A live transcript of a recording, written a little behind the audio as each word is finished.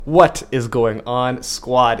What is going on,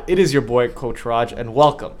 squad? It is your boy, Coach Raj, and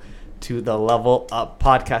welcome to the Level Up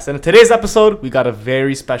Podcast. And in today's episode, we got a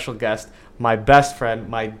very special guest, my best friend,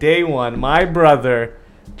 my day one, my brother,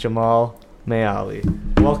 Jamal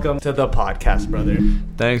Mayali. Welcome to the podcast, brother.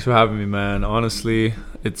 Thanks for having me, man. Honestly,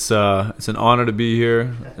 it's an honor to be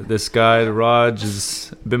here. This guy, Raj,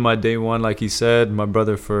 has been my day one, like he said, my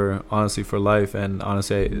brother for life. And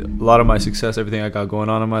honestly, a lot of my success, everything I got going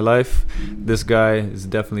on in my life, this guy has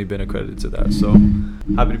definitely been accredited to that. So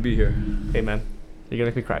happy to be here. Hey, man, you're gonna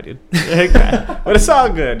make me cry, dude. But it's all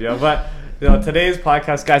good, yo. But today's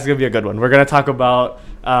podcast, guys, is gonna be a good one. We're gonna talk about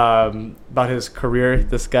his career.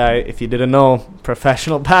 This guy, if you didn't know,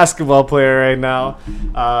 professional basketball player right now.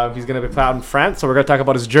 He's going to be out in France. So we're going to talk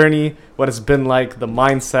about his journey, what it's been like, the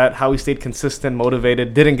mindset, how he stayed consistent,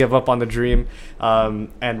 motivated, didn't give up on the dream,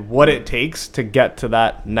 and what it takes to get to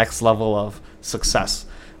that next level of success.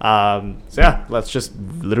 Let's just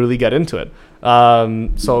literally get into it.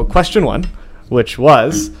 So question one, which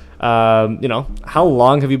was, how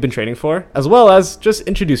long have you been training for? As well as just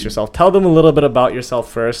introduce yourself. Tell them a little bit about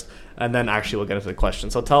yourself first, and then actually we'll get into the question.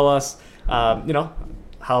 So tell us,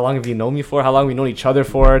 how long have you known me for? How long have we known each other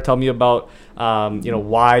for? Tell me about,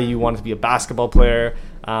 why you wanted to be a basketball player.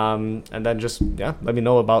 And then just, let me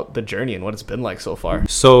know about the journey and what it's been like so far.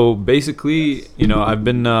 So basically, I've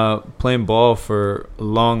been playing ball for a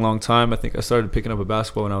long, long time. I think I started picking up a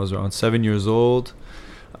basketball when I was around 7 years old.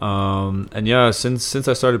 Since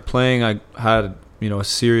I started playing, I had a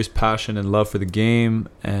serious passion and love for the game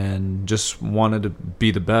and just wanted to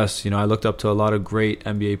be the best. I looked up to a lot of great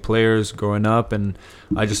NBA players growing up, and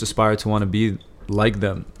I just aspired to want to be like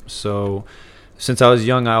them. So since I was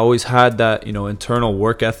young, I always had that internal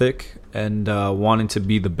work ethic and wanting to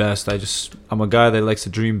be the best. I'm a guy that likes to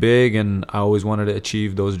dream big, and I always wanted to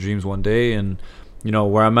achieve those dreams one day. And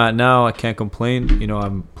where I'm at now, I can't complain.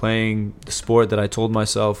 I'm playing the sport that I told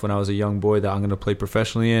myself when I was a young boy that I'm going to play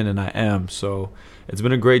professionally in, and I am. So it's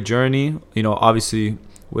been a great journey. Obviously,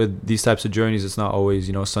 with these types of journeys, it's not always,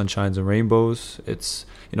 sunshines and rainbows. It's,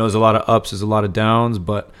 there's a lot of ups, there's a lot of downs,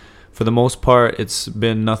 but for the most part, it's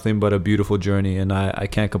been nothing but a beautiful journey, and I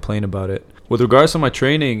can't complain about it. With regards to my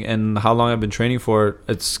training and how long I've been training for,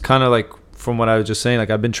 it's kind of like, from what I was just saying, like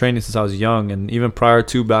I've been training since I was young, and even prior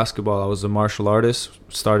to basketball, I was a martial artist.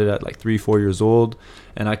 Started at like 3-4 years old,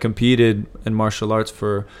 and I competed in martial arts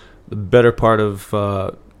for the better part of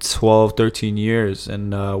 12-13 years,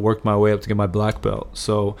 and worked my way up to get my black belt.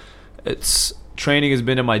 So training has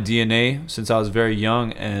been in my DNA since I was very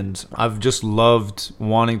young, and I've just loved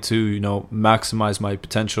wanting to maximize my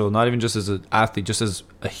potential, not even just as an athlete, just as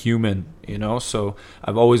a human. So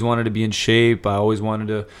I've always wanted to be in shape. I always wanted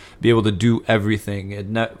to be able to do everything,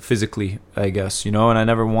 and not physically, I guess, and I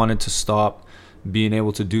never wanted to stop being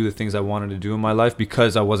able to do the things I wanted to do in my life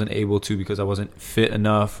because I wasn't able to, because I wasn't fit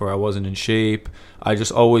enough or I wasn't in shape. I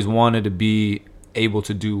just always wanted to be able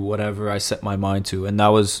to do whatever I set my mind to, and that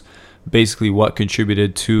was basically what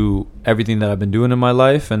contributed to everything that I've been doing in my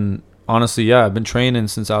life. And honestly, I've been training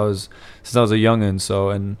since I was a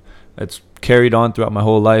youngin', and it's carried on throughout my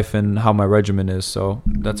whole life and how my regimen is. So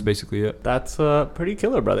that's basically it. That's pretty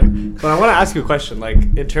killer, brother. But I want to ask you a question, like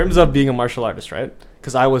in terms of being a martial artist, right?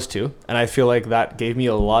 Because I was too, and I feel like that gave me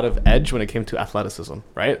a lot of edge when it came to athleticism,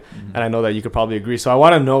 right? Mm-hmm. And I know that you could probably agree. So I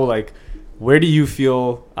want to know, like, where do you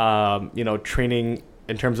feel, training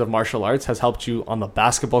in terms of martial arts has helped you on the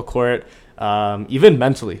basketball court, even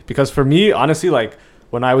mentally? Because for me, honestly, like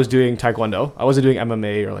when I was doing Taekwondo, I wasn't doing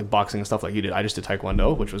MMA or like boxing and stuff like you did. I just did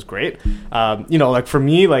Taekwondo, which was great. Like for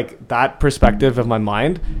me, like that perspective of my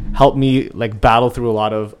mind helped me like battle through a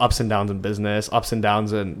lot of ups and downs in business, ups and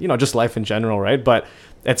downs and, just life in general, right? But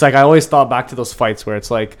it's like I always thought back to those fights where it's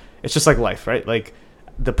just like life, right? Like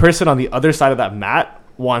the person on the other side of that mat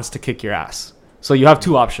wants to kick your ass. So you have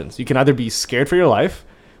two options. You can either be scared for your life,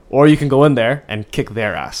 or you can go in there and kick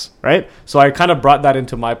their ass, right? So I kind of brought that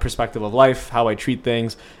into my perspective of life, how I treat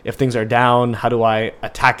things. If things are down, how do I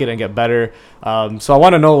attack it and get better? So I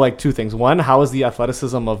want to know like two things. One, how has the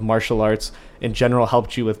athleticism of martial arts in general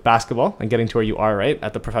helped you with basketball and getting to where you are, right,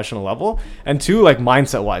 at the professional level? And two, like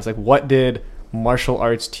mindset-wise, like what did martial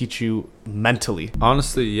arts teach you mentally?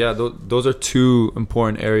 Honestly, those are two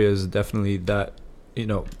important areas definitely that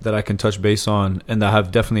that I can touch base on and that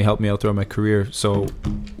have definitely helped me out throughout my career. So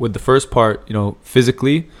with the first part,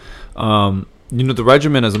 physically, the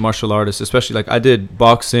regimen as a martial artist, especially like I did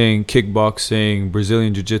boxing, kickboxing,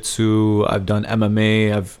 Brazilian jiu-jitsu, I've done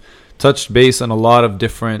MMA, I've touched base on a lot of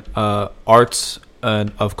different arts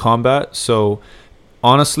of combat. So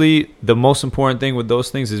honestly, the most important thing with those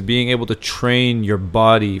things is being able to train your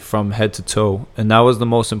body from head to toe. And that was the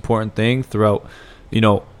most important thing throughout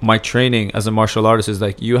my training as a martial artist is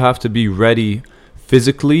like, you have to be ready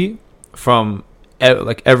physically from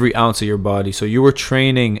like every ounce of your body. So you were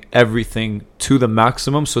training everything to the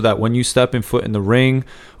maximum so that when you step in foot in the ring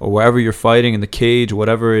or wherever you're fighting, in the cage,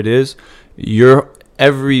 whatever it is,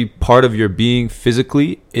 every part of your being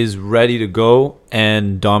physically is ready to go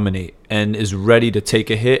and dominate and is ready to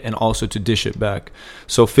take a hit and also to dish it back.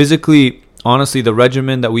 So physically, honestly, the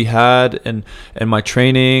regimen that we had and my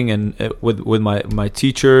training and with my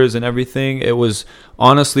teachers and everything, it was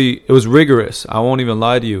rigorous. I won't even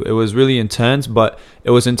lie to you. It was really intense, but it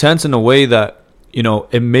was intense in a way that,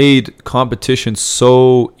 it made competition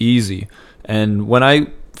so easy. And when I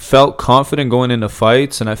felt confident going into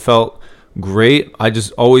fights and I felt great, I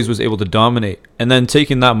just always was able to dominate. And then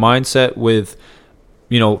taking that mindset with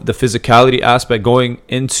the physicality aspect going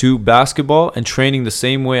into basketball and training the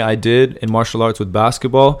same way I did in martial arts with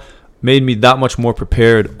basketball made me that much more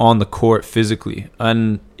prepared on the court physically.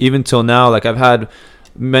 And even till now, like, I've had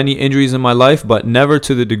many injuries in my life, but never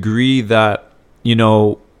to the degree that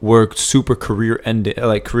were super career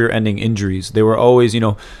ending injuries. They were always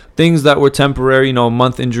things that were temporary,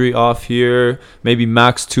 month injury off here, maybe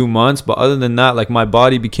max 2 months, but other than that, like, my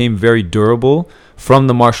body became very durable from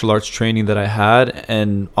the martial arts training that I had,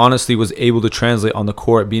 and honestly was able to translate on the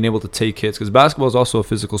court, being able to take hits, because basketball is also a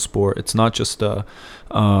physical sport. It's not just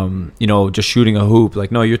just shooting a hoop.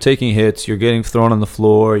 Like, no, you're taking hits, you're getting thrown on the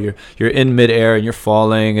floor, you're in midair and you're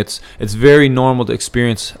falling. It's very normal to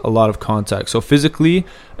experience a lot of contact. So physically,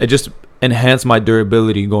 it just enhanced my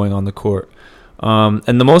durability going on the court.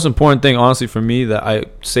 And the most important thing, honestly, for me, that I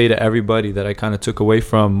say to everybody that I kind of took away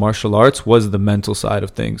from martial arts was the mental side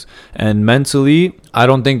of things. And mentally, I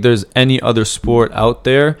don't think there's any other sport out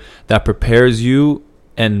there that prepares you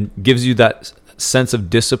and gives you that sense of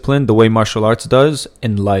discipline the way martial arts does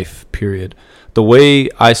in life, period. The way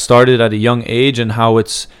I started at a young age and how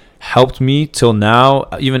it's helped me till now,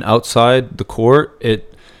 even outside the court,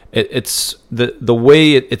 it's the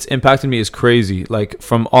way it's impacted me is crazy, like,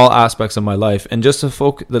 from all aspects of my life. And just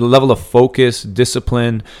the level of focus,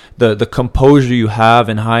 discipline, the composure you have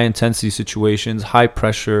in high intensity situations, high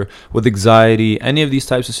pressure, with anxiety, any of these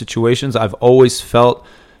types of situations, I've always felt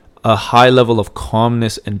a high level of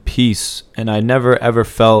calmness and peace. And I never ever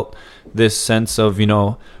felt this sense of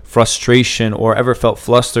frustration or ever felt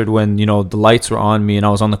flustered when the lights were on me and I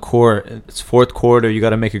was on the court. It's fourth quarter, you got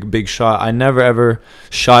to make a big shot. I never ever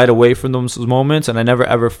shied away from those moments, and I never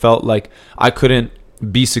ever felt like I couldn't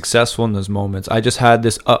be successful in those moments. I just had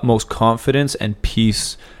this utmost confidence and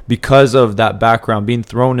peace because of that background, being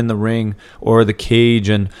thrown in the ring or the cage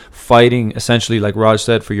and fighting, essentially, like Raj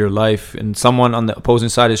said, for your life, and someone on the opposing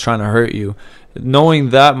side is trying to hurt you. Knowing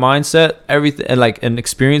that mindset, everything, and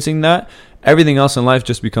experiencing that, everything else in life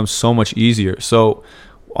just becomes so much easier. So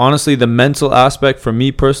honestly, the mental aspect for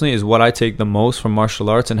me personally is what I take the most from martial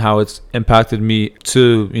arts, and how it's impacted me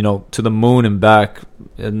to the moon and back.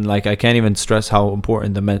 And like, I can't even stress how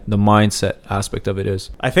important the mindset aspect of it is.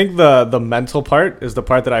 I think the mental part is the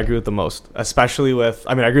part that I agree with the most, especially with,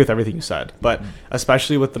 I agree with everything you said, but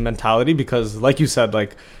especially with the mentality, because like you said,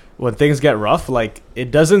 like, when things get rough, like,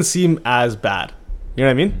 it doesn't seem as bad. You know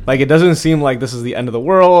what I mean? Like, it doesn't seem like this is the end of the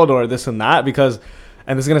world or this and that, because,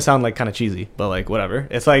 and this is going to sound like kind of cheesy, but like, whatever.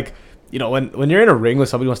 It's like, when you're in a ring with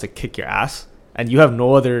somebody who wants to kick your ass and you have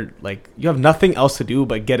no other, like, you have nothing else to do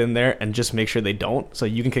but get in there and just make sure they don't so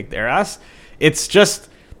you can kick their ass. It's just,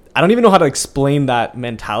 I don't even know how to explain that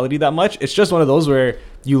mentality that much. It's just one of those where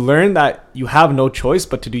you learn that you have no choice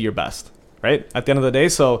but to do your best, right? At the end of the day.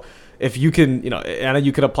 So if you can, and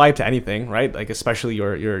you could apply it to anything, right? Like, especially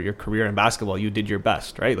your career in basketball, you did your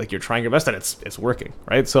best, right? Like, you're trying your best and it's working,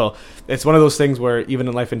 right? So it's one of those things where even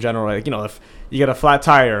in life in general, like, if you get a flat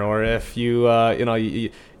tire, or if you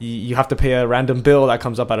have to pay a random bill that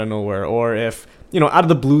comes up out of nowhere, or if, out of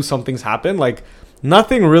the blue, something's happened, like,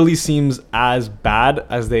 nothing really seems as bad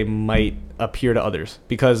as they might appear to others,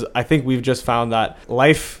 because I think we've just found that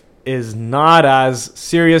life is not as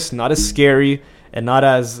serious, not as scary, and not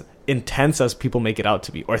as intense as people make it out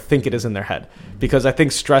to be or think it is in their head, because I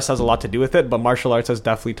think stress has a lot to do with it. But martial arts has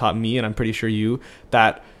definitely taught me, and I'm pretty sure you,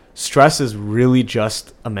 that stress is really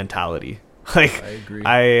just a mentality. Like, I agree.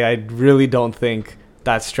 I really don't think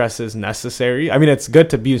that stress is necessary. It's good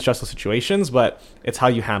to be in stressful situations, but it's how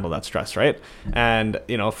you handle that stress, right? And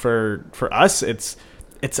for us, it's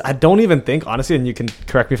I don't even think, honestly, and you can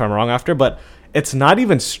correct me if I'm wrong after, but it's not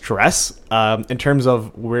even stress in terms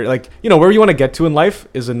of where, like, where you want to get to in life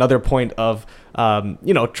is another point of,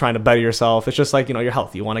 trying to better yourself. It's just like, your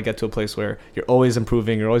health. You want to get to a place where you're always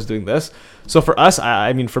improving, you're always doing this. So for us,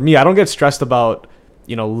 for me, I don't get stressed about,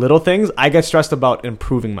 little things. I get stressed about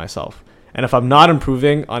improving myself. And if I'm not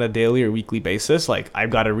improving on a daily or weekly basis, like I've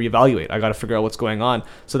got to reevaluate. I got to figure out what's going on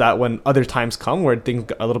so that when other times come where things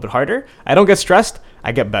get a little bit harder, I don't get stressed.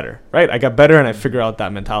 I get better, right? I get better and I figure out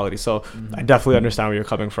that mentality. So I definitely understand where you're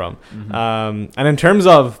coming from. And in terms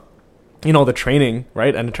of, you know, the training,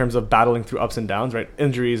 right? And in terms of battling through ups and downs, right?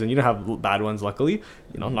 Injuries, and you don't have bad ones, luckily,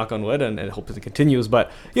 you know, knock on wood, and hope it continues.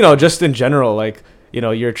 But, you know, just in general, like, you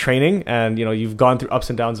know, you're training and, you know, you've gone through ups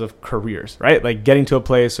and downs of careers, right? Like getting to a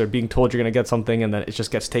place or being told you're going to get something and then it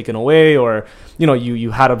just gets taken away, or, you know,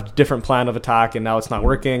 you had a different plan of attack and now it's not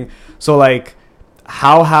working. So like,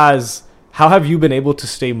 how have you been able to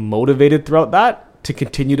stay motivated throughout that to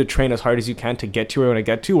continue to train as hard as you can to get to where you want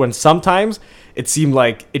to get to, when sometimes it seemed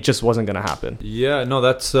like it just wasn't going to happen? Yeah, no,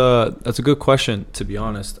 that's a good question, to be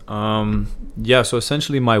honest. Yeah, so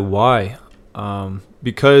essentially my why,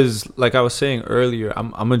 because like I was saying earlier,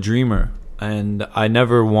 I'm a dreamer, and I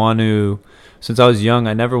never want to, since I was young,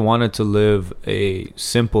 I never wanted to live a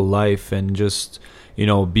simple life and just, you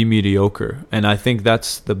know, be mediocre. And I think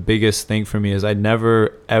that's the biggest thing for me, is I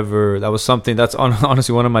never ever, that was something that's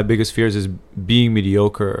honestly one of my biggest fears, is being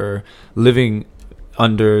mediocre or living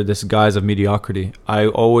under this guise of mediocrity. I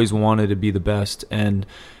always wanted to be the best, and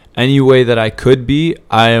any way that I could be,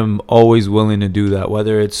 I am always willing to do that,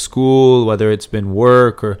 whether it's school, whether it's been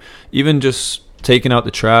work, or even just taking out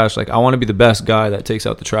the trash. Like, I want to be the best guy that takes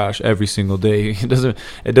out the trash every single day.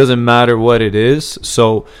 It doesn't matter what it is.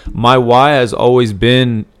 So my why has always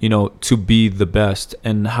been, you know, to be the best,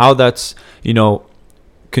 and how that's, you know,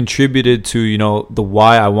 contributed to, you know, the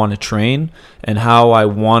why I want to train and how I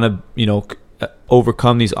want to, you know,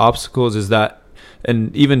 overcome these obstacles is that,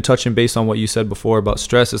 and even touching based on what you said before about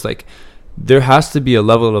stress, is like, there has to be a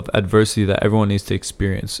level of adversity that everyone needs to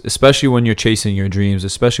experience, especially when you're chasing your dreams,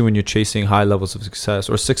 especially when you're chasing high levels of success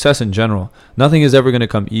or success in general. Nothing is ever going to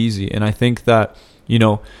come easy. And I think that, you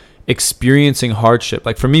know, experiencing hardship,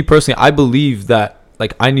 like for me personally, I believe that,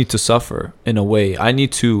 like, I need to suffer in a way. I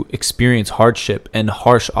need to experience hardship and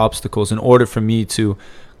harsh obstacles in order for me to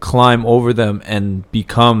climb over them and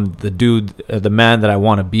become the dude, the man that I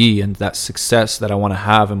want to be, and that success that I want to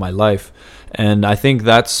have in my life. And I think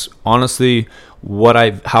that's honestly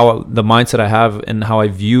how the mindset I have and how I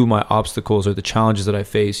view my obstacles or the challenges that I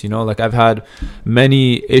face. You know, like, I've had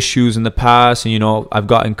many issues in the past, and, you know, I've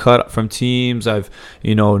gotten cut from teams. I've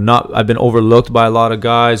been overlooked by a lot of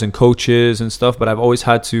guys and coaches and stuff, but I've always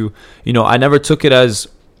had to, you know, I never took it as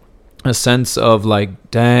a sense of like,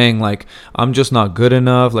 dang, like, I'm just not good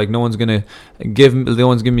enough, like no one's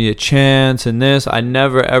giving me a chance in this. I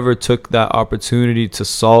never ever took that opportunity to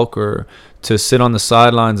sulk or to sit on the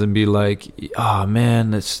sidelines and be like, oh man,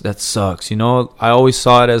 that sucks, you know. I always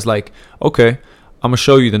saw it as like, okay, I'm gonna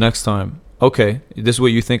show you the next time. Okay, this is what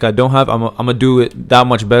you think I don't have. I'm gonna do it that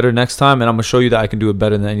much better next time, and I'm gonna show you that I can do it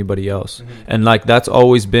better than anybody else. And like, that's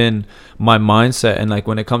always been my mindset. And like,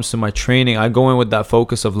 when it comes to my training, I go in with that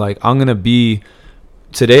focus of like, I'm gonna be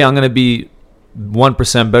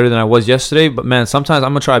 1% better than I was yesterday, but man, sometimes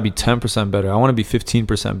I'm gonna try to be 10% better. I want to be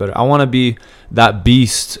 15% better. I want to be that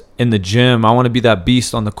beast in the gym. I want to be that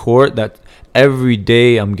beast on the court, that every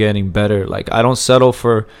day I'm getting better. Like, I don't settle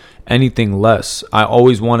for anything less. I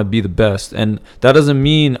always want to be the best, and that doesn't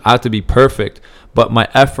mean I have to be perfect, but my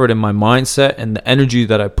effort and my mindset and the energy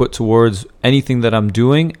that I put towards anything that I'm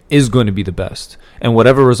doing is going to be the best, and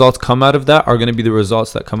whatever results come out of that are going to be the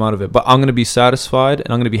results that come out of it. But I'm going to be satisfied,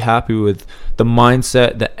 and I'm going to be happy with the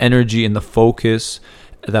mindset, the energy, and the focus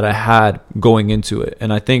that I had going into it.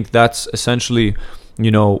 And I think that's essentially,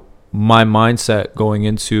 you know, my mindset going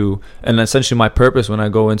into, and essentially my purpose when I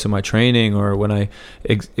go into my training or when I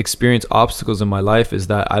experience obstacles in my life, is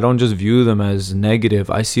that I don't just view them as negative.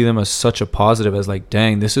 I see them as such a positive, as like,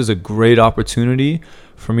 dang, this is a great opportunity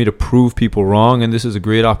for me to prove people wrong, and this is a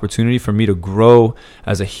great opportunity for me to grow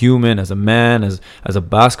as a human, as a man, as a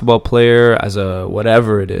basketball player, as a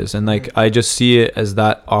whatever it is. And like, I just see it as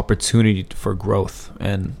that opportunity for growth,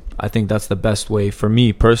 and I think that's the best way for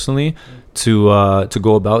me personally to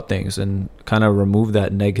go about things and kind of remove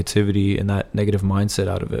that negativity and that negative mindset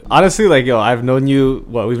out of it. Honestly, like, yo, I've known you,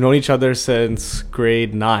 we've known each other since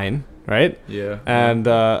grade 9, right? Yeah. And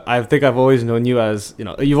I think I've always known you as, you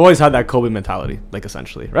know, you've always had that Kobe mentality, like,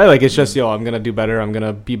 essentially, right? Like, it's just, yo, I'm gonna do better, I'm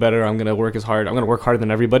gonna be better, I'm gonna work harder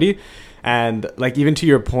than everybody. And like, even to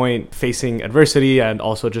your point, facing adversity and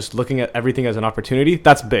also just looking at everything as an opportunity,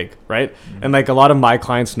 that's big, right? And like, a lot of my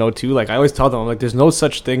clients know too, like, I always tell them, I'm like, there's no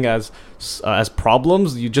such thing as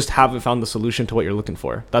problems. You just haven't found the solution to what you're looking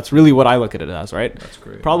for. That's really what I look at it as, right? That's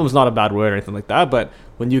great. Problem is not a bad word or anything like that, but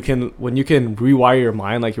when you can rewire your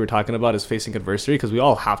mind, like you were talking about, is facing adversity, because we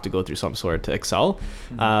all have to go through some sort to excel.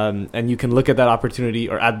 And you can look at that opportunity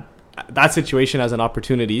or at that situation as an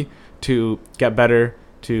opportunity to get better,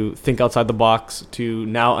 to think outside the box, to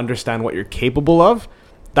now understand what you're capable of,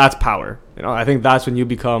 that's power. You know, I think that's when you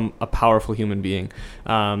become a powerful human being.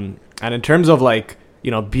 And in terms of like, you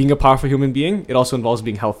know, being a powerful human being, it also involves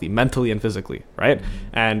being healthy mentally and physically, right?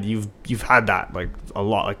 And you've had that like a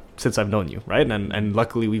lot, like since I've known you, right? And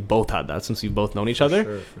luckily we've both had that since we've both known each other. For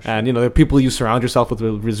sure. And you know, the people you surround yourself with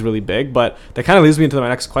is really big. But that kind of leads me into my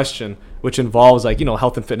next question, which involves like, you know,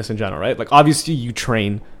 health and fitness in general, right? Like obviously you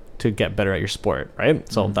train to get better at your sport, right?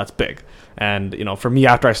 So that's big. And you know, for me,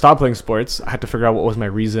 after I stopped playing sports, I had to figure out what was my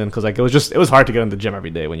reason, because like it was hard to get in the gym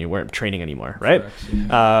every day when you weren't training anymore, right?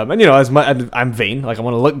 And you know, as much I'm vain, like I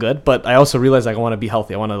want to look good, but I also realize like I want to be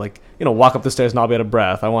healthy. I want to like, you know, walk up the stairs not be out of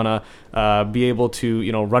breath. I want to be able to,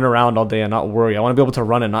 you know, run around all day and not worry. I want to be able to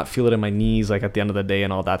run and not feel it in my knees like at the end of the day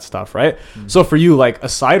and all that stuff, right? So for you, like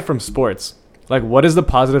aside from sports, like what is the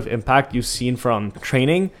positive impact you've seen from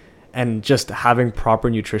training and just having proper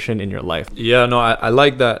nutrition in your life? Yeah, no, I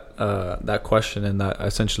like that that question and that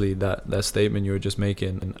essentially that statement you were just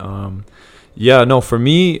making. Yeah, no, for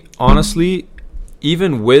me, honestly,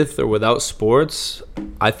 even with or without sports,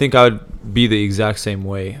 I think I would be the exact same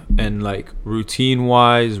way. And like routine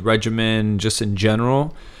wise, regimen, just in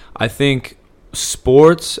general, I think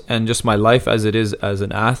sports and just my life as it is as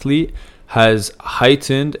an athlete has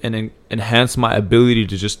heightened and enhanced my ability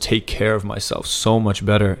to just take care of myself so much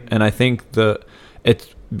better. And I think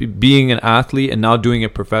being an athlete and now doing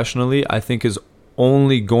it professionally, I think is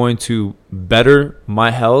only going to better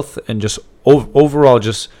my health and just overall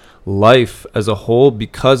just life as a whole,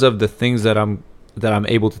 because of the things that I'm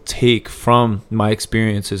able to take from my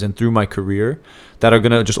experiences and through my career that are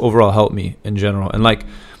going to just overall help me in general. And like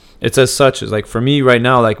it's as such as like for me right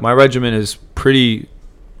now, like my regimen is pretty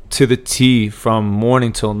to the T from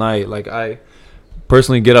morning till night. Like I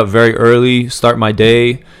personally get up very early, start my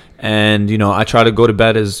day, and you know, I try to go to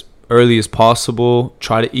bed as early as possible,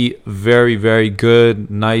 try to eat very, very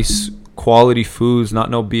good, nice quality foods, not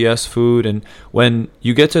no BS food. And when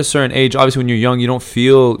you get to a certain age, obviously when you're young, you don't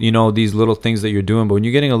feel, you know, these little things that you're doing, but when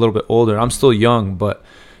you're getting a little bit older, I'm still young, but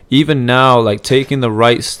even now, like taking the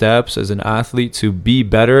right steps as an athlete to be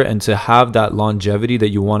better and to have that longevity that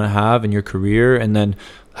you want to have in your career, and then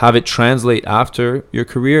have it translate after your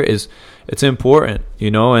career, it's important, you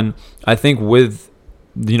know. And I think with,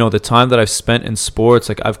 you know, the time that I've spent in sports,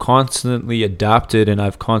 like I've constantly adapted and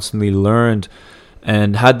I've constantly learned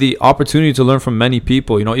and had the opportunity to learn from many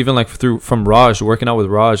people, you know, even like from Raj, working out with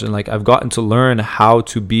Raj, and like I've gotten to learn how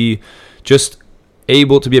to be just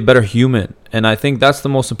able to be a better human. And I think that's the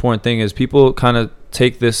most important thing, is people kind of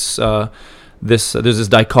take this there's this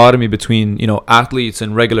dichotomy between, you know, athletes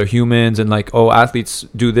and regular humans, and like, oh, athletes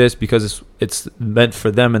do this because it's meant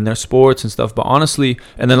for them and their sports and stuff, but honestly,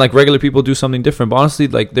 and then like regular people do something different, but honestly,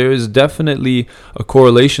 like there is definitely a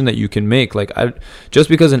correlation that you can make. Like just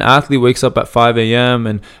because an athlete wakes up at 5 a.m.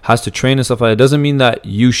 and has to train and stuff like that doesn't mean that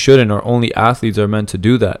you shouldn't, or only athletes are meant to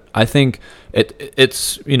do that. I think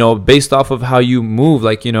it's you know, based off of how you move.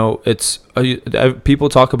 Like, you know, it's people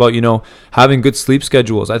talk about, you know, having good sleep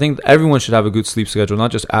schedules. I think everyone should have a good sleep schedule,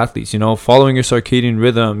 not just athletes. You know, following your circadian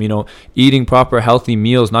rhythm, you know, eating proper healthy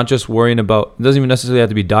meals, not just worrying about, it doesn't even necessarily have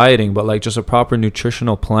to be dieting, but like just a proper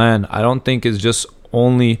nutritional plan. I don't think is just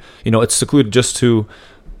only, you know, it's secluded just to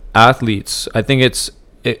athletes. I think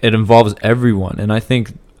it involves everyone. And I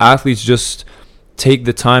think athletes just take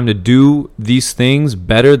the time to do these things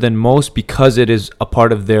better than most because it is a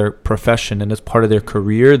part of their profession and it's part of their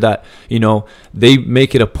career, that, you know, they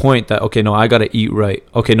make it a point that, okay, no, I got to eat right.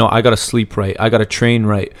 Okay, no, I got to sleep right. I got to train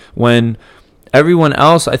right. When everyone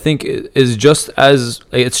else, I think, is just as,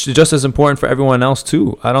 it's just as important for everyone else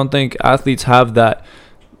too. I don't think athletes have that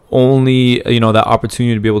only, you know, that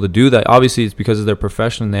opportunity to be able to do that. Obviously it's because of their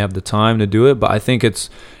profession and they have the time to do it, but I think it's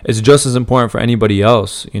just as important for anybody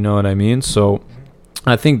else, you know what I mean? So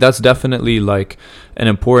I think that's definitely like an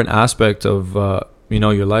important aspect of, you know,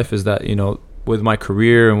 your life, is that, you know, with my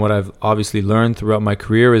career and what I've obviously learned throughout my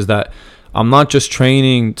career is that I'm not just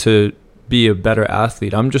training to be a better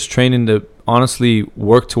athlete. I'm just training to honestly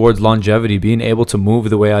work towards longevity, being able to move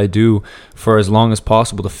the way I do for as long as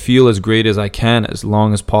possible, to feel as great as I can as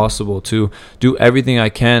long as possible, to do everything I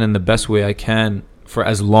can in the best way I can for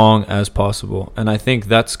as long as possible. And I think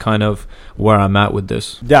that's kind of where I'm at with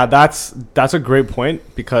this. Yeah, that's a great point,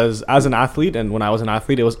 because as an athlete, and when I was an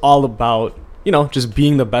athlete, it was all about, you know, just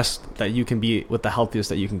being the best that you can be with the healthiest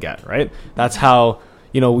that you can get, right? That's how,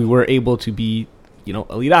 you know, we were able to be, you know,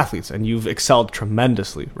 elite athletes, and you've excelled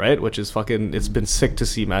tremendously, right? Which is it's been sick to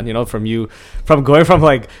see, man. You know, from going from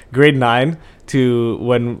like grade 9 to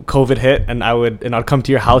when COVID hit, and I'd come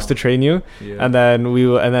to your house to train you, and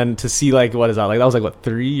then to see like what is that like? That was like what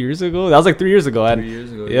 3 years ago? That was like 3 years ago. 3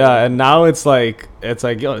 years ago. Yeah, and now it's like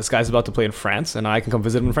yo, this guy's about to play in France, and I can come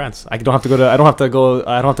visit him in France. I don't have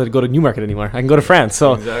to go to Newmarket anymore. I can go to France.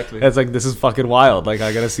 So exactly. It's like, this is fucking wild. Like,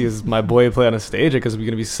 I gotta see my boy play on a stage because we're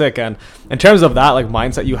gonna be sick. And in terms of that like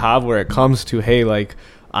mindset you have, where it comes to, hey, like,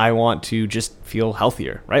 I want to just feel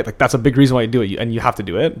healthier, right? Like, that's a big reason why you do it, and you have to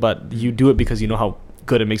do it, but you do it because you know how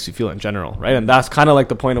good it makes you feel in general, right? And that's kind of like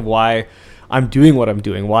the point of why I'm doing what I'm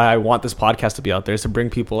doing, why I want this podcast to be out there, is to bring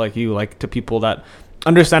people like you, like, to people that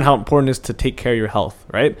understand how important it is to take care of your health,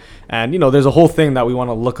 right? And, you know, there's a whole thing that we want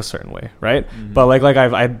to look a certain way, right? Mm-hmm. But like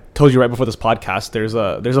I told you right before this podcast, there's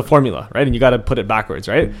a formula, right? And you got to put it backwards,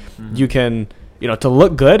 right? Mm-hmm. You can, you know, to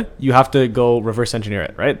look good, you have to go reverse engineer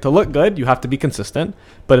it, right? To look good, you have to be consistent.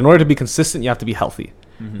 But in order to be consistent, you have to be healthy,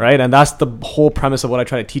 right? And that's the whole premise of what I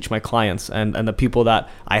try to teach my clients and the people that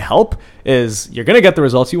I help is you're going to get the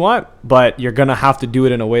results you want, but you're going to have to do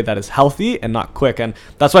it in a way that is healthy and not quick. And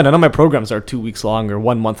that's why none of my programs are 2 weeks long or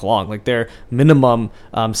 1 month long. Like, they're minimum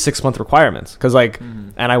 6 month requirements. Cause like,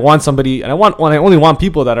 and I only want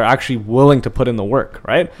people that are actually willing to put in the work,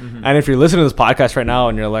 right? And if you're listening to this podcast right now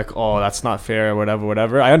and you're like, oh, that's not fair,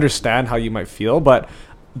 whatever, I understand how you might feel, but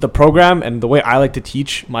the program and the way I like to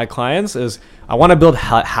teach my clients is I want to build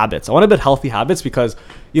habits. I want to build healthy habits because,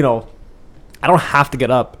 you know, I don't have to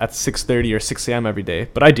get up at 6:30 or 6 a.m. every day,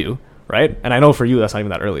 but I do, right? And I know for you, that's not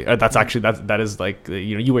even that early. That's actually, that is like,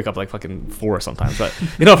 you know, you wake up like fucking 4 sometimes. But,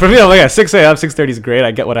 you know, for me, I'm like, at 6 a.m., 6:30 is great.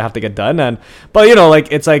 I get what I have to get done. But, you know,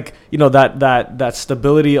 like, it's like, you know, that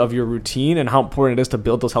stability of your routine and how important it is to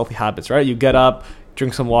build those healthy habits, right? You get up,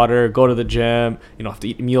 drink some water, go to the gym, you know, have to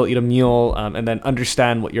eat a meal, and then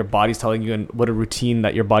understand what your body's telling you and what a routine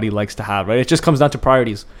that your body likes to have, right? It just comes down to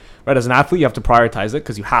priorities, right? As an athlete, you have to prioritize it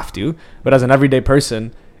because you have to, but as an everyday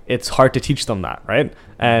person, it's hard to teach them that, right?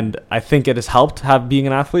 And I think it has helped being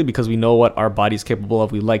an athlete because we know what our body's capable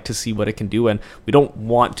of. We like to see what it can do, and we don't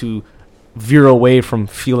want to veer away from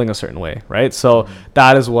feeling a certain way, right? So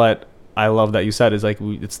that is what I love that you said is like,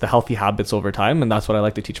 it's the healthy habits over time. And that's what I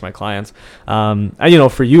like to teach my clients. And, you know,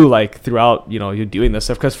 for you, like throughout, you know, you doing this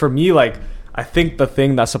stuff, because for me, like, I think the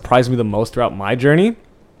thing that surprised me the most throughout my journey,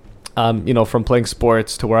 you know, from playing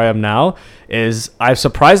sports to where I am now, is I'm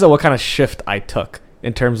surprised at what kind of shift I took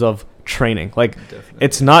in terms of training. Like, definitely.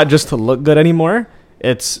 It's not just to look good anymore.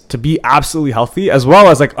 It's to be absolutely healthy, as well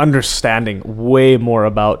as like understanding way more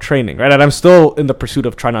about training, right? And I'm still in the pursuit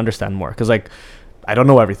of trying to understand more because, like, I don't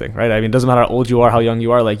know everything, right? I mean, it doesn't matter how old you are, how young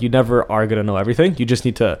you are. Like, you never are going to know everything. You just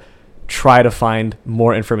need to try to find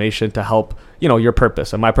more information to help, you know, your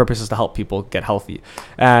purpose. And my purpose is to help people get healthy.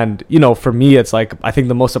 And, you know, for me, it's like, I think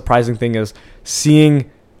the most surprising thing is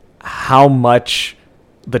seeing how much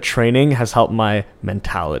the training has helped my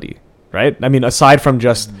mentality, right? I mean, aside from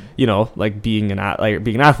just, you know, like being an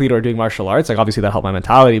athlete or doing martial arts, like obviously that helped my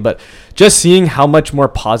mentality, but just seeing how much more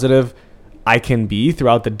positive I can be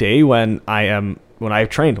throughout the day when I've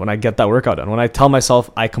trained, when I get that workout done, when I tell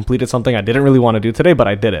myself I completed something I didn't really want to do today, but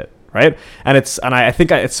I did it, right? And I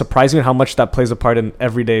think it's surprising how much that plays a part in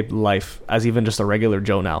everyday life as even just a regular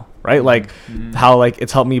Joe now, right? Like how like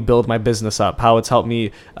it's helped me build my business up, how it's helped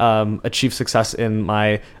me achieve success in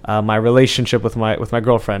my relationship with my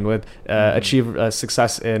girlfriend, achieve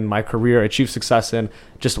success in my career, achieve success in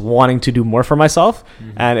just wanting to do more for myself.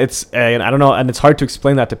 And I don't know, and it's hard to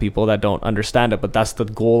explain that to people that don't understand it, but that's the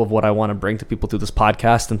goal of what I want to bring to people through this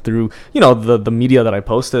podcast and through, you know, the media that I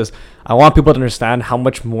post is I want people to understand how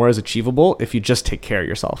much more is achievable if you just take care of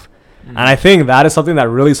yourself. And I think that is something that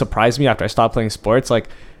really surprised me after I stopped playing sports, like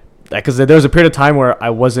because there was a period of time where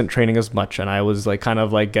I wasn't training as much and I was like kind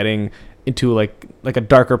of like getting into like a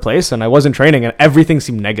darker place and I wasn't training and everything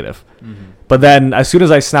seemed negative. But then as soon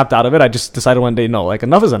as I snapped out of it, I just decided one day, no, like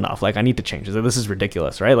enough is enough. Like I need to change. This is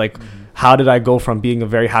ridiculous, right? Like how did I go from being a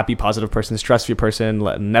very happy, positive person, stress-free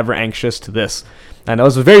person, never anxious to this? And it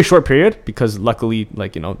was a very short period because luckily,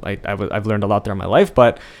 like, you know, I've learned a lot there in my life,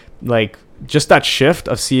 but like just that shift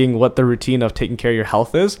of seeing what the routine of taking care of your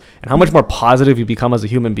health is and how much more positive you become as a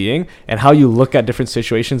human being and how you look at different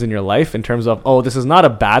situations in your life in terms of, oh, this is not a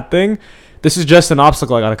bad thing. This is just an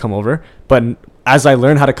obstacle I got to come over. But as I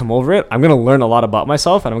learn how to come over it, I'm going to learn a lot about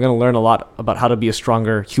myself and I'm going to learn a lot about how to be a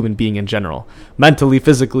stronger human being in general, mentally,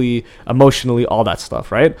 physically, emotionally, all that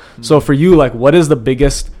stuff, right? So for you, like, what is the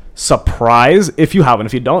biggest surprise, if you haven't?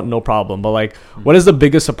 If you don't, no problem, but like what is the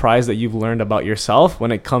biggest surprise that you've learned about yourself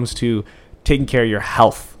when it comes to taking care of your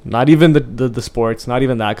health? Not even the sports, not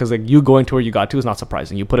even that, because like you going to where you got to is not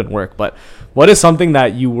surprising, you put in work, but what is something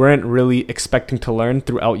that you weren't really expecting to learn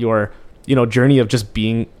throughout your, you know, journey of just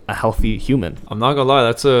being a healthy human? I'm not gonna lie,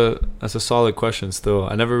 that's a solid question still.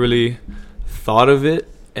 I never really thought of it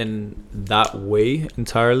in that way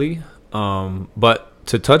entirely. But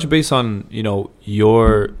to touch base on,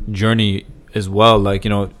 your journey as well,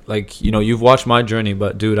 you've watched my journey,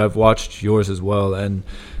 but dude, I've watched yours as well. And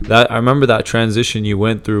that, I remember that transition you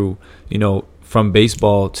went through, from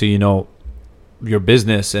baseball to, your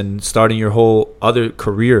business and starting your whole other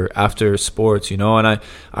career after sports, and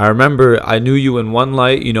I remember I knew you in one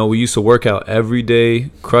light. We used to work out every day,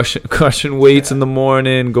 crushing weights in the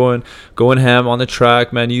morning, going ham on the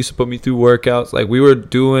track, man. You used to put me through workouts. Like, we were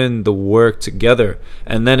doing the work together,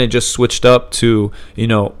 and then it just switched up to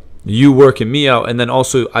you working me out, and then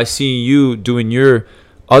also I see you doing your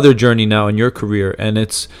other journey now in your career. And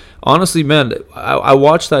it's honestly, man, I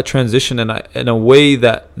watched that transition, and in a way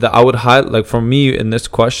that I would highlight, like, for me in this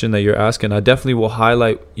question that you're asking, I definitely will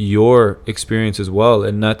highlight your experience as well.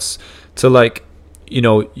 And that's to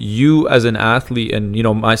you as an athlete,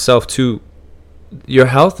 and myself too. Your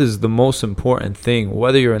health is the most important thing,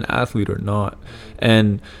 whether you're an athlete or not.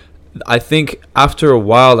 And I think after a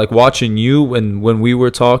while, like, watching you and when we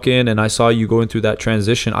were talking and I saw you going through that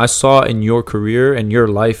transition, I saw in your career and your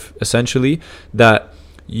life essentially that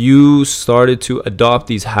you started to adopt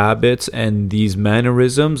these habits and these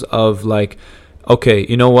mannerisms of, like, okay,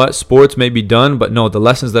 you know what, sports may be done, but no, the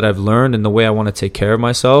lessons that I've learned and the way I want to take care of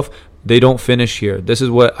myself, they don't finish here. This is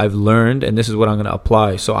what I've learned, and this is what I'm going to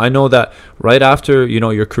apply. So I know that right after,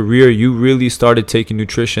 your career, you really started taking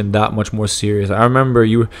nutrition that much more serious. I remember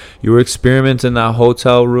you were experimenting in that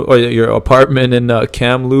hotel room or your apartment in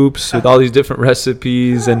Kamloops with all these different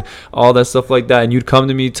recipes and all that stuff like that. And you'd come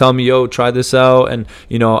to me, tell me, yo, try this out. And,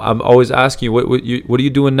 I'm always asking you, what are you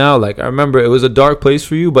doing now? Like, I remember it was a dark place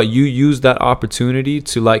for you, but you used that opportunity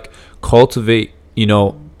to, like, cultivate,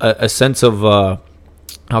 a sense of,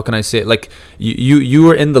 how can I say it? Like, you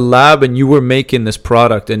were in the lab and you were making this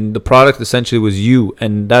product, and the product essentially was you.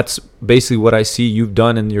 And that's basically what I see you've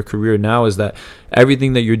done in your career now, is that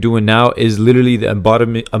everything that you're doing now is literally the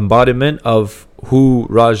embodiment of who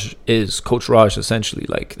Raj is, Coach Raj, essentially.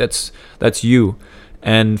 Like, that's you.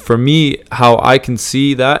 And for me, how I can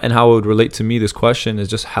see that and how it would relate to me, this question, is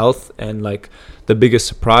just health. And, like, the biggest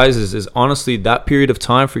surprise is honestly that period of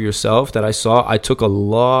time for yourself that I saw. I took a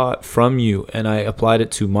lot from you and I applied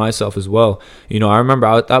it to myself as well. I remember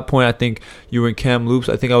at that point, I think you were in Kamloops.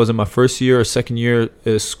 I think I was in my first year or second year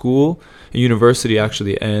of school, university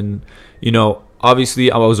actually. And,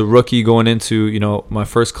 obviously I was a rookie going into, my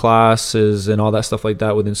first classes and all that stuff like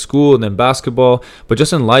that within school, and then basketball, but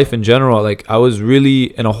just in life in general, like, I was really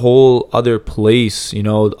in a whole other place,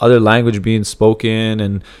 other language being spoken,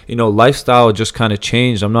 and, lifestyle just kind of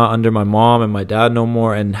changed. I'm not under my mom and my dad no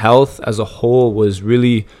more, and health as a whole was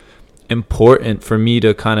really important for me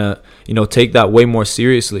to kind of, take that way more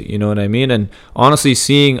seriously, you know what I mean? And honestly,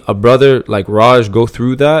 seeing a brother like Raj go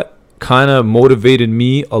through that kind of motivated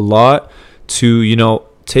me a lot to,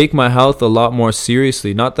 take my health a lot more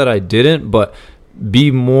seriously. Not that I didn't, but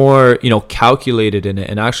be more, calculated in it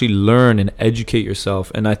and actually learn and educate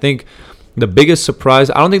yourself. And I think the biggest surprise,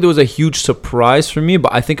 I don't think there was a huge surprise for me,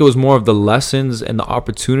 but I think it was more of the lessons and the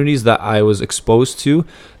opportunities that I was exposed to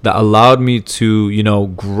that allowed me to,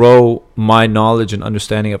 grow my knowledge and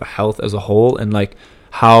understanding of health as a whole, and, like,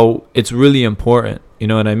 how it's really important. You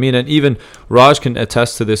know what I mean? And even Raj can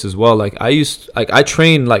attest to this as well. Like, I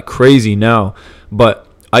train like crazy now, but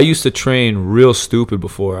I used to train real stupid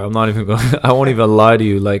before. I'm not even going I won't even lie to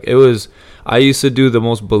you. Like, I used to do the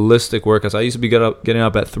most ballistic workouts. I used to be getting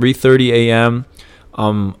up at 3:30 a.m.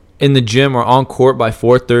 In the gym or on court by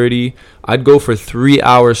 4:30. I'd go for 3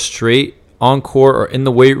 hours straight on court or in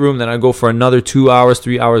the weight room. Then I'd go for another 2 hours,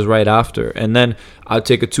 3 hours right after. And then I'd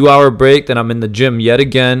take a 2-hour break. Then I'm in the gym yet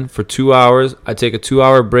again for 2 hours. I take a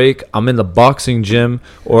 2-hour break. I'm in the boxing gym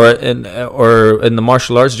or in the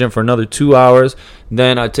martial arts gym for another 2 hours.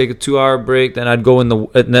 Then I'd take a 2-hour break. Then I'd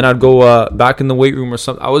go back in the weight room or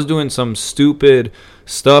something. I was doing some stupid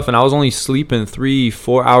stuff, and I was only sleeping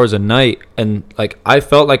 3-4 hours a night. And, like, I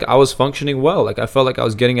felt like I was functioning well. Like, I felt like I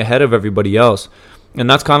was getting ahead of everybody else. And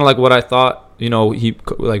that's kind of like what I thought,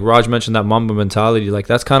 like Raj mentioned, that Mamba mentality. Like,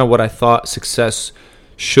 that's kind of what I thought success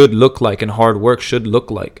should look like and hard work should look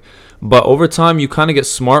like. But over time, you kind of get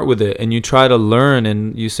smart with it and you try to learn,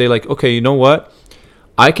 and you say, like, okay, you know what?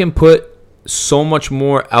 I can put so much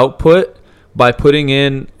more output by putting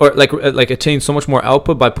in, or like attain so much more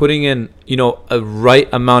output by putting in, a right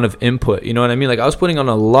amount of input. You know what I mean? Like, I was putting on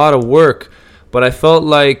a lot of work, but I felt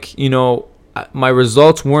like, my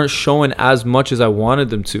results weren't showing as much as I wanted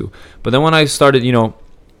them to. But then when I started,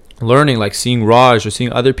 learning, like seeing Raj or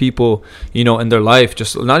seeing other people, you know, in their life,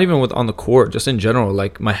 just not even with on the court, just in general,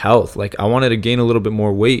 like my health, like I wanted to gain a little bit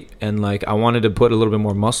more weight, and like I wanted to put a little bit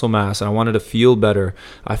more muscle mass, and I wanted to feel better.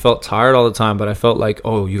 I felt tired all the time, but I felt like,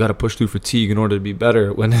 oh, you got to push through fatigue in order to be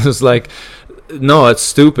better, when it was like, no, it's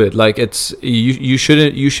stupid. Like, it's you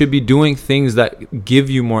should be doing things that give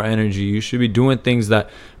you more energy. You should be doing things that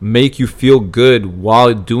make you feel good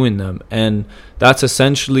while doing them. And that's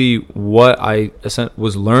essentially what I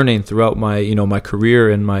was learning throughout my, you know, my career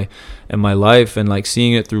and my life, and like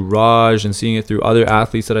seeing it through Raj and seeing it through other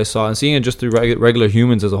athletes that I saw, and seeing it just through regular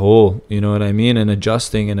humans as a whole, you know what I mean, and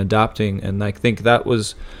adjusting and adapting. And I think that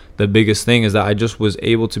was the biggest thing, is that I just was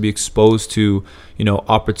able to be exposed to, you know,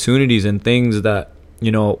 opportunities and things that,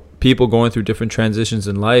 you know, people going through different transitions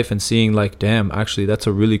in life, and seeing like, damn, actually that's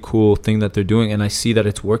a really cool thing that they're doing, and I see that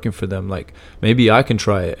it's working for them. Like, maybe I can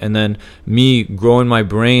try it. And then me growing my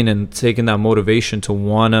brain and taking that motivation to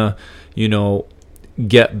wanna, you know,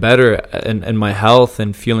 get better in my health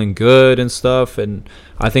and feeling good and stuff. And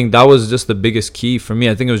I think that was just the biggest key for me.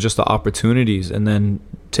 I think it was just the opportunities, and then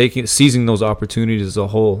seizing those opportunities as a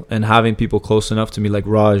whole, and having people close enough to me like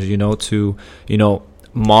Raj, you know, to, you know,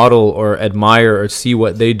 model or admire or see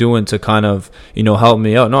what they doing to kind of, you know, help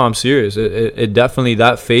me out. No, I'm serious. It definitely,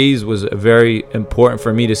 that phase was very important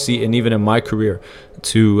for me to see, and even in my career,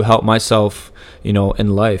 to help myself, you know, in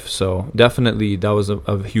life. So definitely that was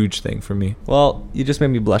a huge thing for me. Well, you just made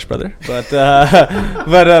me blush, brother. But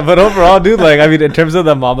but overall, dude, like, I mean, in terms of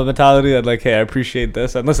the Mamba mentality, that like, hey, I appreciate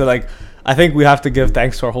this. And listen, like, I think we have to give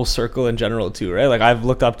thanks to our whole circle in general too, right? Like, I've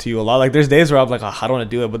looked up to you a lot. Like, there's days where I'm like, oh, I don't want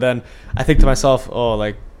to do it, but then I think to myself, oh,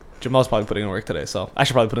 like, Jamal's probably putting in work today, so I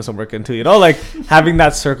should probably put in some work in too, you know? Like, having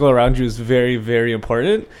that circle around you is very, very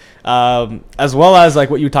important. As well as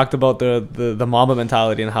like what you talked about, the Mamba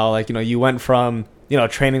mentality, and how, like, you know, you went from, you know,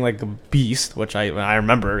 training like a beast, which I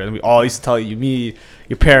remember, and we all used to tell you, me,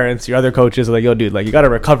 your parents, your other coaches, like, yo, dude, like, you got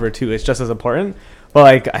to recover too. It's just as important. But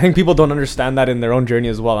like, I think people don't understand that in their own journey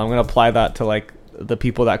as well. I'm going to apply that to like the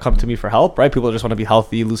people that come to me for help, right? People that just want to be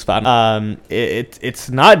healthy, lose fat. It's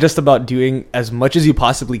not just about doing as much as you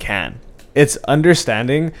possibly can. It's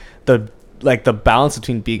understanding the balance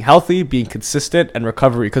between being healthy, being consistent, and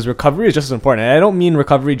recovery, because recovery is just as important. And I don't mean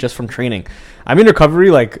recovery just from training. I mean recovery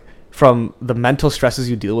like from the mental stresses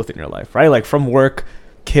you deal with in your life, right? Like from work,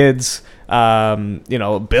 kids, you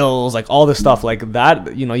know, bills, like all this stuff like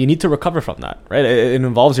that. You know, you need to recover from that, right? It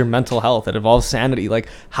involves your mental health. It involves sanity. Like,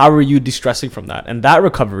 how are you de-stressing from that? And that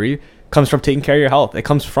recovery comes from taking care of your health. It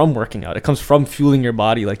comes from working out. It comes from fueling your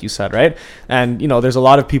body, like you said, right? And, you know, there's a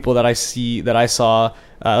lot of people that I saw,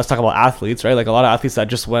 let's talk about athletes, right? Like a lot of athletes that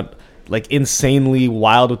just went like insanely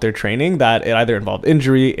wild with their training, that it either involved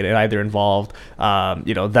injury, it either involved,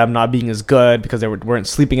 you know, them not being as good because they weren't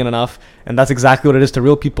sleeping enough. And that's exactly what it is to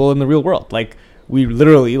real people in the real world. Like, we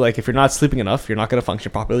literally, like, if you're not sleeping enough, you're not going to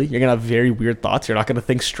function properly. You're going to have very weird thoughts. You're not going to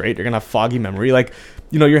think straight. You're going to have foggy memory. Like,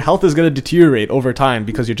 you know, your health is going to deteriorate over time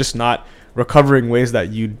because you're just not recovering ways that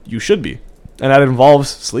you should be. And that involves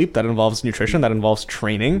sleep, that involves nutrition, that involves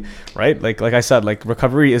training, right? Like I said, like,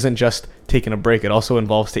 recovery isn't just taking a break. It also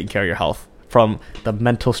involves taking care of your health from the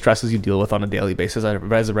mental stresses you deal with on a daily basis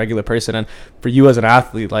as a regular person. And for you as an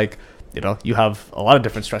athlete, like, you know, you have a lot of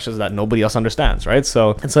different stresses that nobody else understands, right?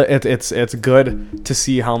 So it's good to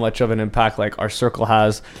see how much of an impact like our circle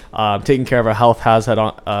has, taking care of our health has had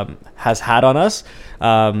on us,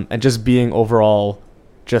 and just being overall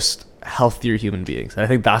just healthier human beings. And I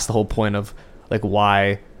think that's the whole point of like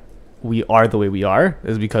why we are the way we are,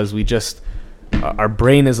 is because we just, our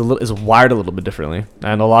brain is wired a little bit differently.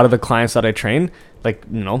 And a lot of the clients that I train, like,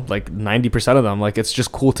 you know, like 90% of them, like, it's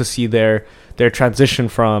just cool to see their transition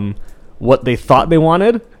from what they thought they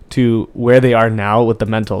wanted to where they are now with the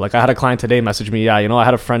mental. Like, I had a client today message me, yeah, you know, I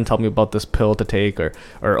had a friend tell me about this pill to take, or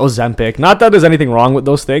Ozempic. Not that there's anything wrong with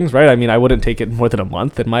those things, right? I mean, I wouldn't take it more than a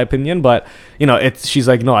month, in my opinion, but, you know, she's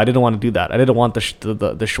like, no, I didn't want to do that. I didn't want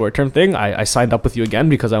the short-term thing. I signed up with you again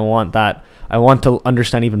because I want to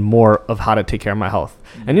understand even more of how to take care of my health.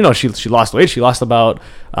 And, you know, she lost weight. She lost about,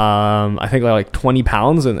 I think like 20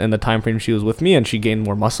 pounds in the time frame she was with me, and she gained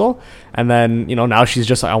more muscle. And then, you know, now she's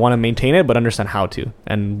just like, I want to maintain it, but understand how to.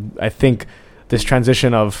 And I think this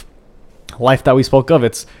transition of life that we spoke of,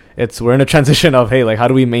 we're in a transition of, hey, like, how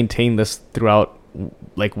do we maintain this throughout,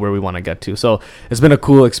 like, where we want to get to? So it's been a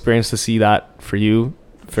cool experience to see that for you,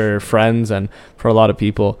 for friends, and for a lot of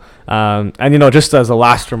people. And, you know, just as a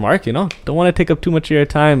last remark, you know, don't want to take up too much of your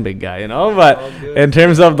time, big guy, you know, but in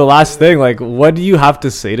terms of the last thing, like, what do you have to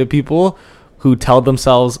say to people who tell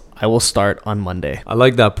themselves, I will start on Monday? I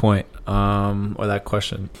like that point. Or that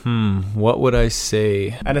question. What would I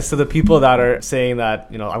say? And it's to the people that are saying that,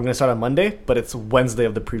 I'm going to start on Monday, but it's Wednesday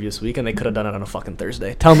of the previous week and they could have done it on a fucking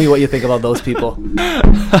Thursday. Tell me what you think about those people.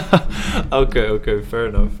 Okay. Fair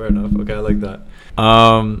enough. Okay, I like that.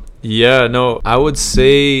 Yeah, no, I would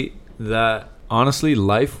say that honestly,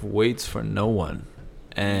 life waits for no one.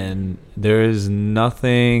 And there is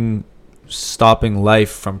nothing stopping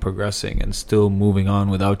life from progressing and still moving on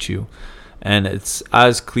without you. And it's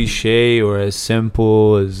as cliche or as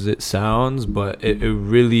simple as it sounds, but it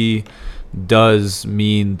really does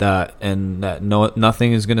mean that, and that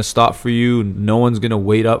nothing is going to stop for you. No one's going to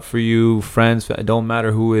wait up for you. Friends, it don't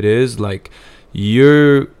matter who it is. Like,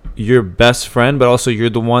 you're your best friend, but also you're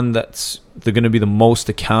the one that's going to be the most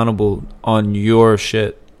accountable on your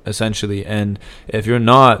shit, essentially. And if you're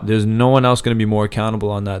not, there's no one else going to be more accountable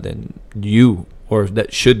on that than you, or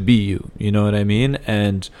that should be you. You know what I mean?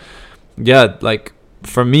 And yeah, like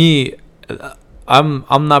for me,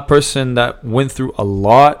 I'm that person that went through a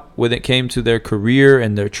lot when it came to their career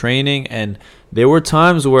and their training, and there were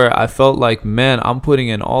times where I felt like, man, I'm putting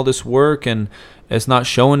in all this work and it's not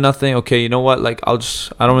showing nothing. Okay, you know what? Like I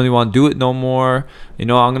don't really want to do it no more. I'm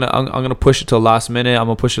gonna push it till last minute. I'm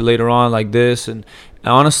gonna push it later on like this. And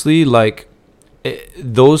honestly, like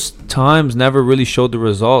those times never really showed the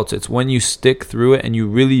results. It's when you stick through it and you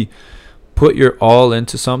really put your all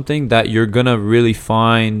into something that you're gonna really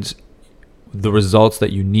find the results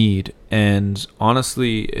that you need. And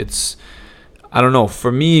honestly, I don't know,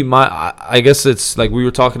 for me, I guess it's like we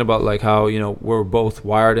were talking about, like how we're both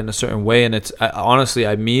wired in a certain way, and it's honestly,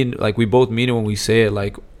 I mean, like we both mean it when we say it.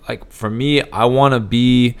 Like for me, I want to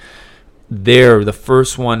be there, the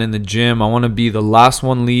first one in the gym. I want to be the last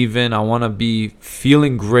one leaving. I want to be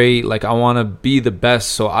feeling great. Like I want to be the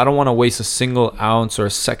best. So I don't want to waste a single ounce or a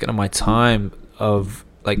second of my time of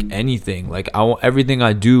like anything. Like everything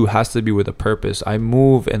I do has to be with a purpose. I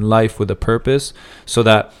move in life with a purpose so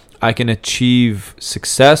that I can achieve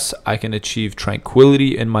success, I can achieve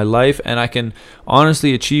tranquility in my life, and I can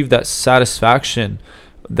honestly achieve that satisfaction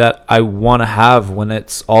that I want to have when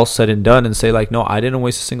it's all said and done, and say like, no, I didn't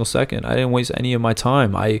waste a single second. I didn't waste any of my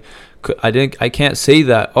time. I can't say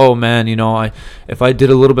that, oh man, if I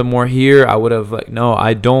did a little bit more here, I would have, like, no,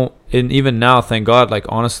 I don't. And even now, thank God, like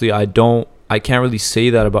honestly, I can't really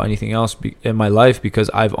say that about anything else in my life,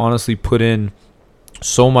 because I've honestly put in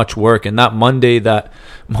so much work. And that Monday that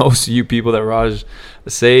most of you people that Raj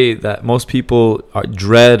say that most people are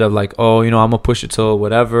dread of, like, oh, I'm gonna push it till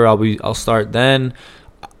whatever, I'll start then.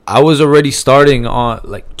 I was already starting on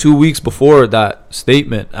like 2 weeks before that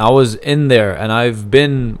statement. I was in there and I've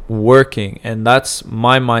been working, and that's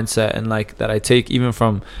my mindset, and like that I take even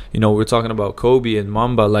from, we're talking about Kobe and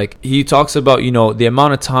Mamba. Like he talks about, the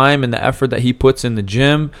amount of time and the effort that he puts in the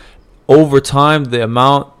gym. Over time, the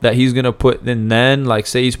amount that he's going to put in then, like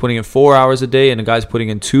say he's putting in 4 hours a day and the guy's putting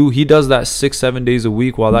in 2, he does that 6-7 days a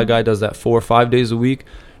week, while that guy does that 4 or 5 days a week.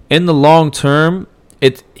 In the long term,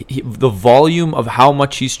 the volume of how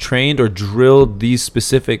much he's trained or drilled these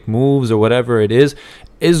specific moves or whatever it is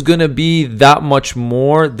going to be that much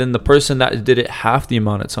more than the person that did it half the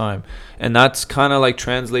amount of time. And that's kind of like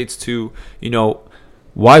translates to,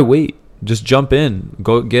 why wait? Just jump in,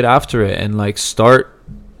 go get after it, and like start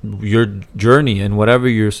your journey and whatever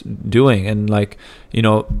you're doing. And like,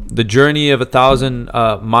 the journey of 1,000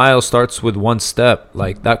 miles starts with one step.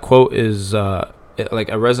 Like that quote is it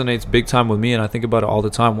resonates big time with me, and I think about it all the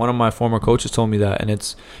time. One of my former coaches told me that, and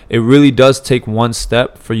it really does take one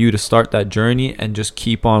step for you to start that journey, and just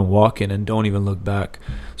keep on walking and don't even look back.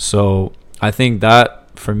 So I think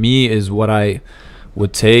that for me is what I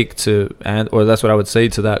would take to, or that's what I would say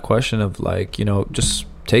to that question of like, just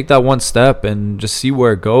take that one step and just see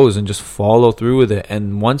where it goes and just follow through with it.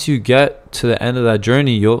 And once you get to the end of that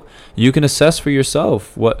journey, you can assess for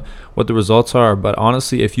yourself what the results are. But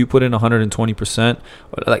honestly, if you put in 120%,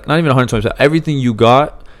 like not even 120%, everything you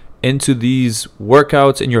got into these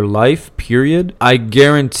workouts in your life, period, I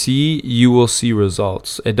guarantee you will see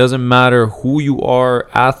results. It doesn't matter who you are,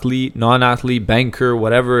 athlete, non-athlete, banker,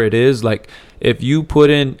 whatever it is. Like if you put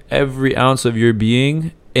in every ounce of your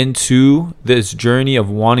being into this journey of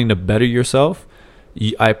wanting to better yourself,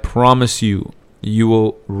 I promise you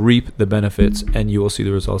will reap the benefits and you will see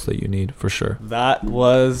the results that you need for sure. That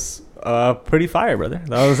was pretty fire, brother.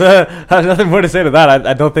 That was I have nothing more to say to that.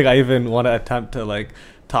 I don't think I even want to attempt to like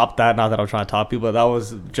top that. Not that I'm trying to top you, but that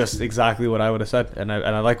was just exactly what I would have said. And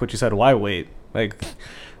I like what you said. Why wait? Like,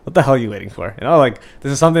 what the hell are you waiting for? Like,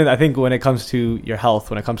 this is something I think when it comes to your health,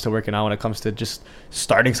 when it comes to working out, when it comes to just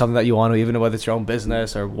starting something that you want to, even whether it's your own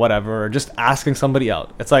business or whatever, or just asking somebody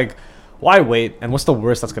out. It's like, why wait? And what's the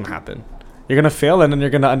worst that's going to happen? you're gonna fail, and then you're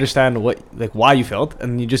gonna understand why you failed,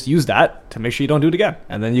 and you just use that to make sure you don't do it again,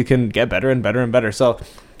 and then you can get better and better and better. So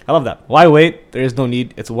I love that. Why wait? There is no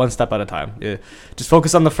need. It's one step at a time. Just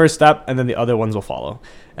focus on the first step, and then the other ones will follow.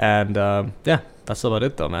 And that's about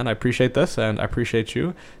it, though, man. I appreciate this, and I appreciate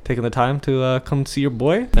you taking the time to come see your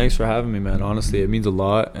boy. Thanks for having me, man. Honestly, it means a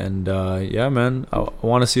lot. And yeah, man, I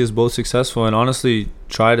want to see us both successful, and honestly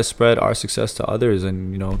try to spread our success to others,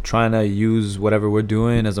 and trying to use whatever we're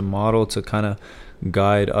doing as a model to kind of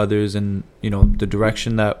guide others in the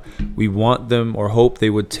direction that we want them or hope they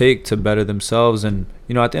would take to better themselves, and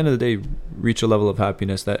at the end of the day reach a level of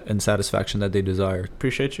happiness and satisfaction that they desire.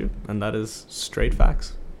 Appreciate you, and that is straight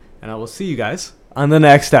facts. And I will see you guys on the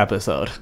next episode.